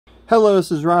Hello,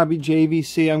 this is Robbie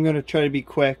JVC. I'm going to try to be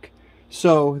quick.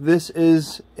 So this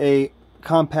is a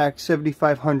Compaq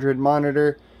 7500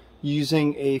 monitor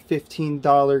using a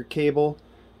 $15 cable,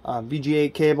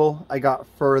 VGA cable I got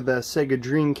for the Sega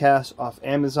Dreamcast off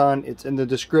Amazon. It's in the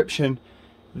description.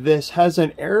 This has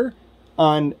an error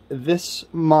on this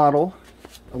model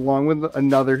along with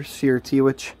another CRT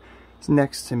which is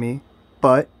next to me,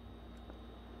 but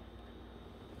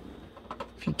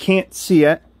if you can't see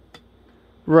it,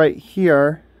 right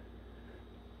here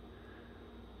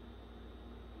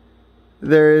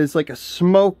there is like a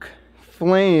smoke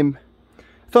flame.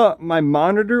 I thought my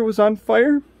monitor was on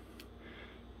fire,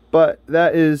 but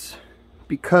that is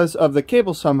because of the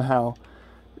cable somehow.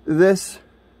 That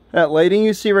lighting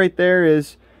you see right there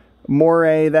is moire.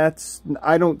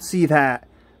 I don't see that,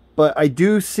 but I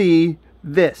do see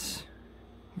this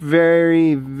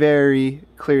very, very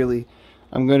clearly.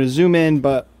 I'm going to zoom in,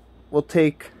 but we'll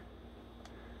take,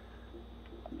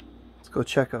 let's go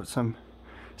check out some.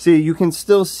 See, you can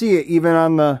still see it even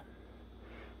on the,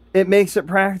 it makes it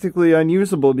practically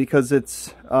unusable because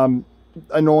it's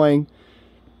annoying.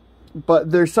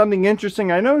 But there's something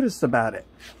interesting I noticed about it.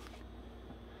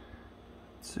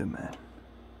 Zoom in.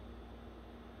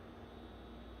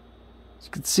 You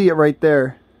can see it right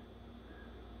there.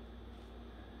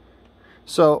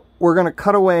 So we're going to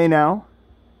cut away now,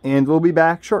 and we'll be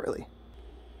back shortly.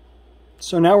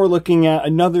 So now we're looking at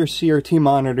another CRT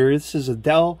monitor. This is a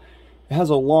Dell. It has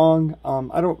a long,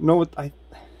 I don't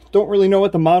really know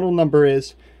what the model number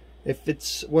is. If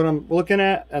it's what I'm looking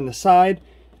at on the side,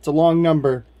 it's a long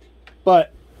number.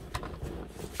 But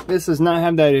this does not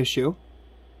have that issue.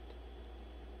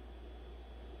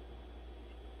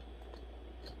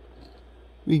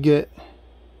 We get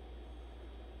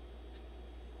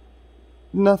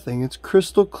nothing. It's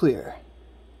crystal clear.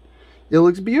 It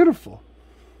looks beautiful.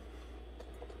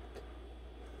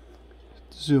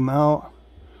 Zoom out.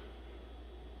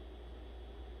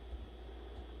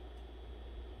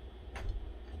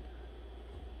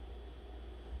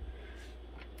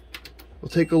 We'll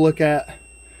take a look at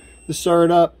the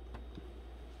startup.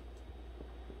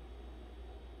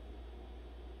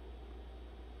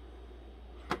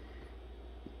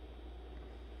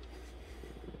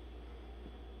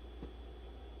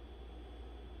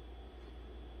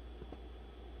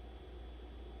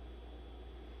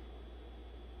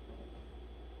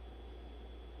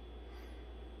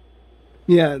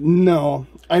 Yeah, no,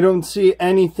 I don't see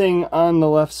anything on the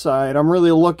left side. I'm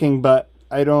really looking, but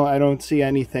I don't see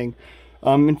anything.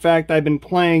 In fact, I've been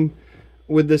playing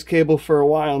with this cable for a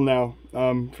while now,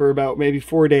 for about maybe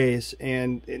 4 days,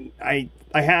 and I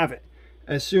have it.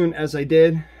 As soon as I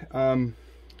did,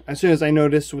 as soon as I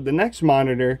noticed with the next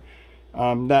monitor,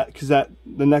 because the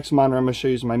next monitor I'm going to show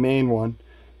you is my main one,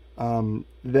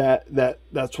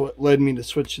 that's what led me to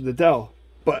switch to the Dell.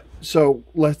 But so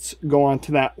let's go on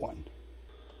to that one.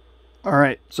 All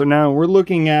right, so now we're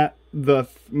looking at the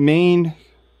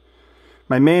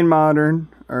my main monitor,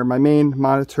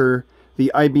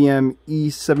 the IBM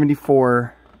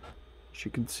E74. As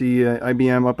you can see,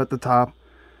 IBM up at the top.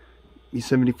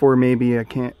 E74 maybe, I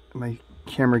can't, my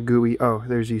camera gooey. Oh,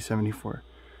 there's E74.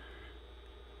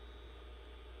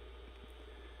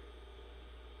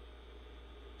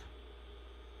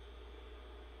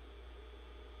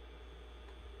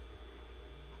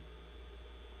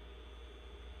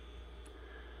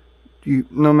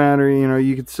 No matter,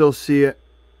 you can still see it.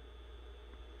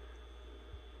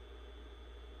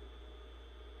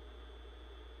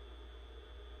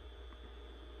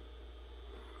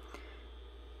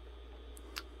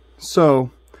 So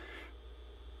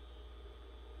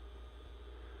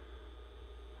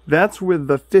that's with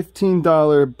the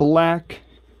 $15 black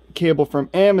cable from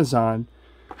Amazon.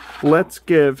 Let's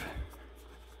give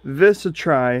this a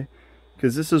try,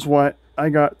 because this is what I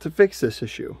got to fix this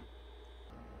issue.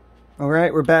 All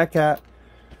right, we're back at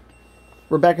the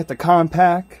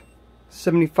Compaq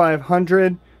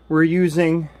 7500. We're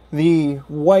using the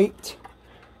white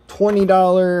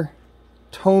 $20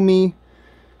 Tomy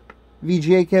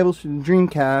VGA cables from the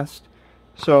Dreamcast.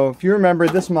 So if you remember,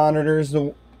 this monitor is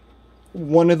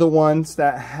one of the ones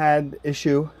that had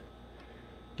issue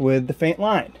with the faint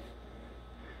line.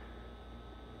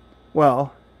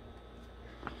 Well,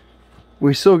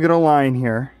 we still get a line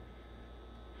here.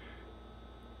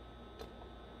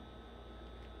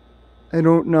 I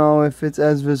don't know if it's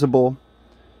as visible,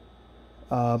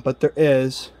 but there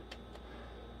is.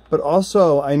 But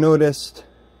also I noticed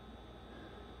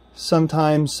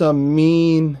sometimes some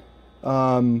mean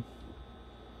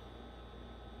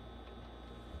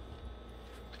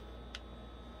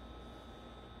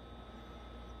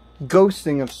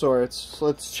ghosting of sorts. So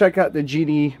let's check out the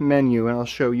GD menu and I'll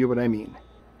show you what I mean.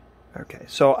 Okay,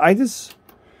 so I'm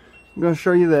going to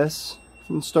show you this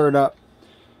from startup.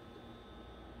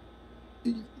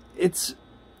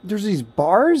 There's these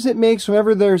bars it makes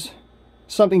whenever there's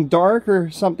something dark or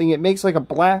something. It makes like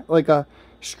a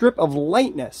strip of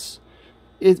lightness.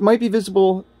 It might be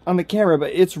visible on the camera,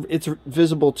 but it's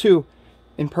visible too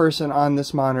in person on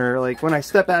this monitor. Like when I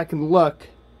step back and look,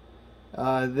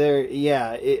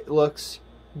 yeah, it looks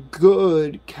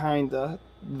good, kinda.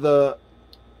 The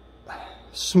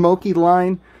smoky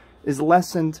line is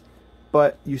lessened,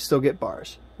 but you still get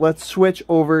bars. Let's switch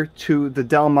over to the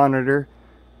Dell monitor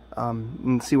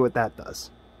and see what that does.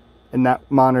 And that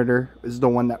monitor is the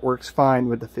one that works fine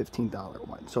with the $15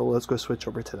 one. So let's go switch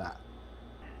over to that.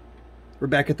 We're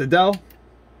back at the Dell.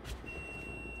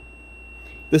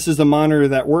 This is the monitor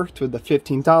that worked with the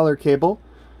 $15 cable.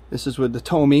 This is with the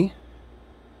Tomy.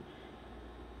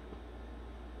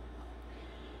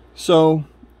 So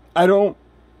I don't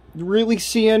really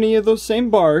see any of those same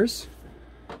bars,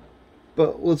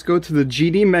 but let's go to the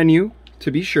GD menu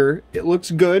to be sure. It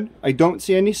looks good. I don't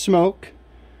see any smoke.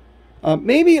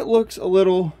 Maybe it looks a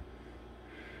little,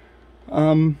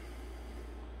 it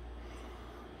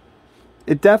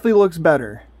definitely looks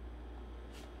better,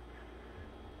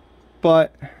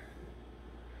 but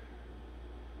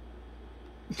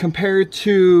compared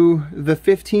to the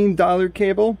 $15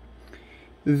 cable,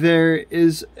 there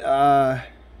is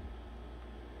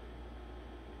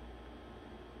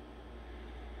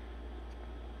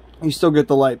you still get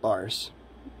the light bars.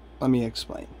 Let me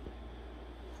explain.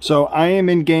 So I am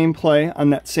in gameplay on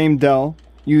that same Dell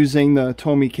using the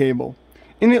Tomy cable,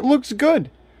 and it looks good.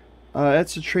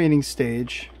 That's a training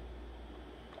stage.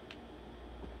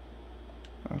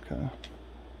 Okay.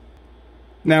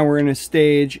 Now we're in a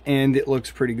stage and it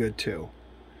looks pretty good too.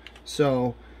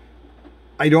 So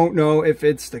I don't know if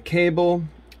it's the cable.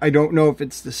 I don't know if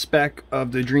it's the spec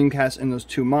of the Dreamcast and those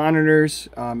two monitors.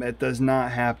 It does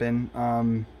not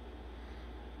happen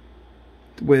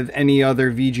with any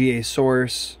other VGA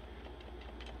source.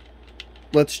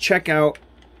 Let's check this out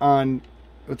on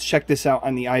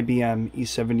the IBM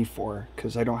E74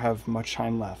 because I don't have much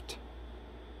time left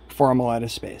before I'm all out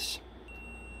of space.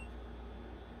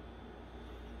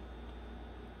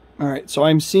 Alright, so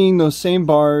I'm seeing those same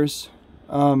bars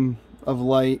of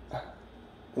light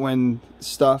when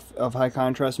stuff of high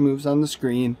contrast moves on the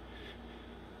screen.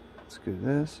 Let's do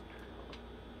this.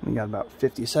 We got about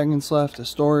 50 seconds left of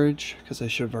storage because I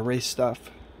should have erased stuff,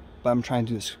 but I'm trying to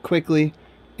do this quickly.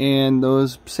 And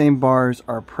those same bars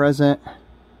are present.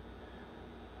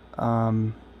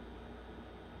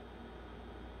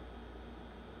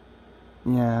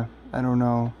 Yeah, I don't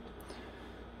know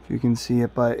if you can see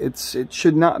it, but it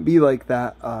should not be like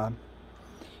that.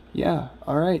 Yeah,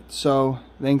 alright, so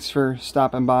thanks for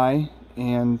stopping by,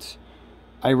 and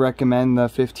I recommend the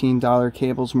 $15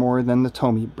 cables more than the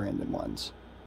Tomy branded ones.